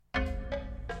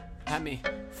I mean,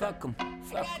 fuck 'em.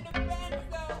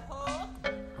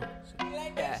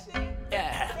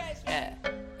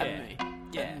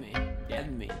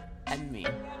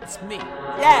 It's me.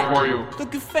 Yeah,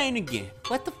 looking faint again.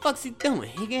 What the fuck's he doing?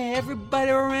 He got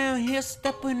everybody around here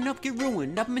stepping up, get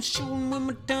ruined. I've been shooting with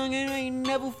my tongue and I ain't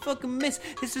never fucking missed.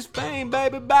 This is fame,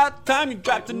 baby. About time you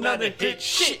dropped another hit.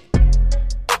 Shit.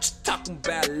 What you talking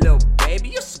about, little baby?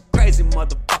 You some crazy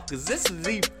motherfuckers. This is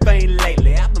E-Fame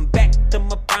lately. I've been back to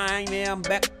my prime. Yeah, I'm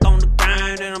back on the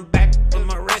grind and I'm back with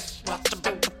my wrist. Watch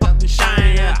the fucking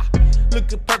shine. Yeah.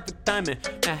 Looking perfect timing.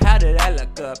 Now how did I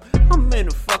look up? I'm in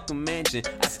a fucking mansion.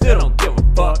 I still don't give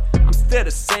a fuck. I'm still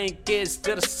the same kid,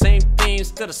 still the same theme,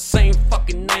 still the same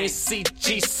fucking name.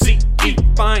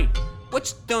 CGCE. Fine. What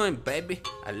you doing, baby?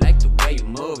 I like the way you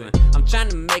moving. I'm trying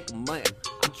to make a money.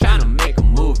 I'm trying to make a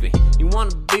movie. You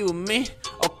wanna be with me?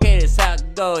 Okay, that's how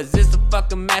it goes. Is this a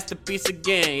fucking masterpiece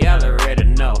again? Y'all already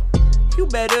know. You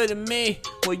better than me,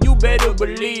 well you better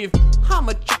believe I'm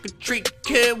a trick-or-treat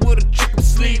kid with a trick of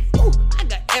sleeve. Ooh, I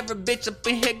got every bitch up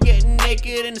in here getting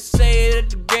naked and to say that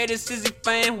the greatest is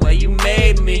E-Fame. Well, you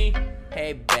made me.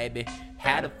 Hey baby,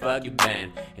 how the fuck you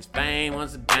been? It's fame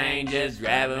once again, just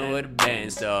driving with a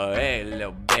Benz. So hey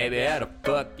little baby, how the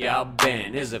fuck y'all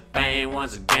been? It's a fame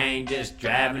once again, just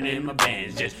driving in my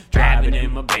Benz, just driving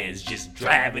in my Benz, just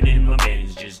driving in my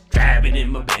Benz, just driving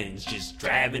in my Benz, just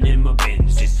driving in my Benz,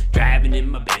 just driving in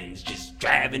my Benz, just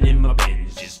driving in my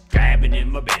Benz, just driving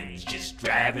in my Benz, just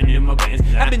driving in my Benz.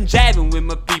 I've been driving with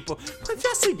my people, but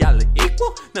y'all say y'all are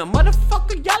equal. Now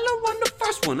motherfucker, y'all are on the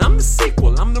first one, I'm the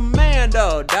sequel, I'm the man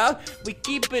though, dog. We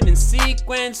keep it in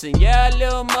sequence, and y'all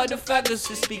little motherfuckers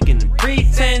is speaking in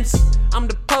pretense. I'm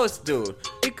the post dude,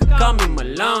 you could call me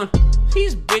Malone.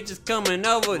 These bitches coming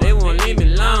over, they won't leave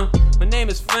me alone. My name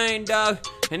is Fame, dog,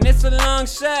 and it's a long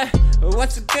shot. But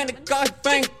what's it gonna cost?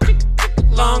 Fame,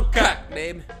 long cock,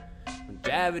 baby. I'm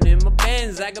driving in my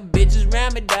Benz, I got bitches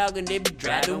around me, dog, and they be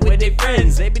driving with their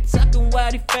friends. They be talking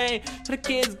about E-Fame, the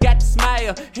kids got to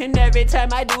smile, and every time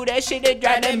I do that shit, they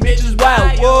drive them bitches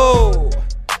wild. Whoa.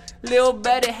 Lil'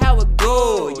 buddy, how it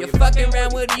go? You fucking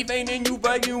around with E-Fame and you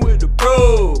fucking with the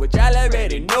pro. But y'all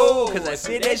already know, cause I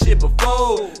said that shit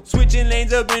before. Switching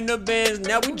lanes up in the Benz,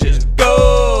 now we just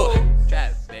go.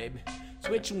 Drive it, baby.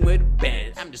 Switching with the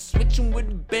Benz. I'm just switching with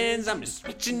the Benz. I'm just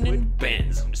switching in the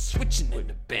Benz. I'm just switching in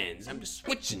the Benz. I'm just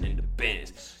switching in the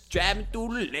Benz. Driving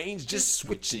through the lanes, just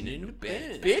switching in the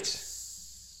Benz. Bitch.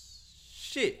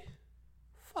 Shit.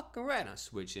 Fucking right, I'm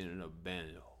switching in the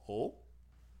Benz. Oh.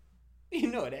 You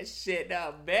know that shit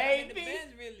now, baby. The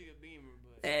Benz really a Beamer,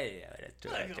 but Hey, that's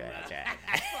true.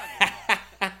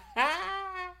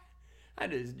 I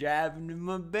just driving in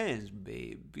my Benz,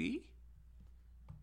 baby.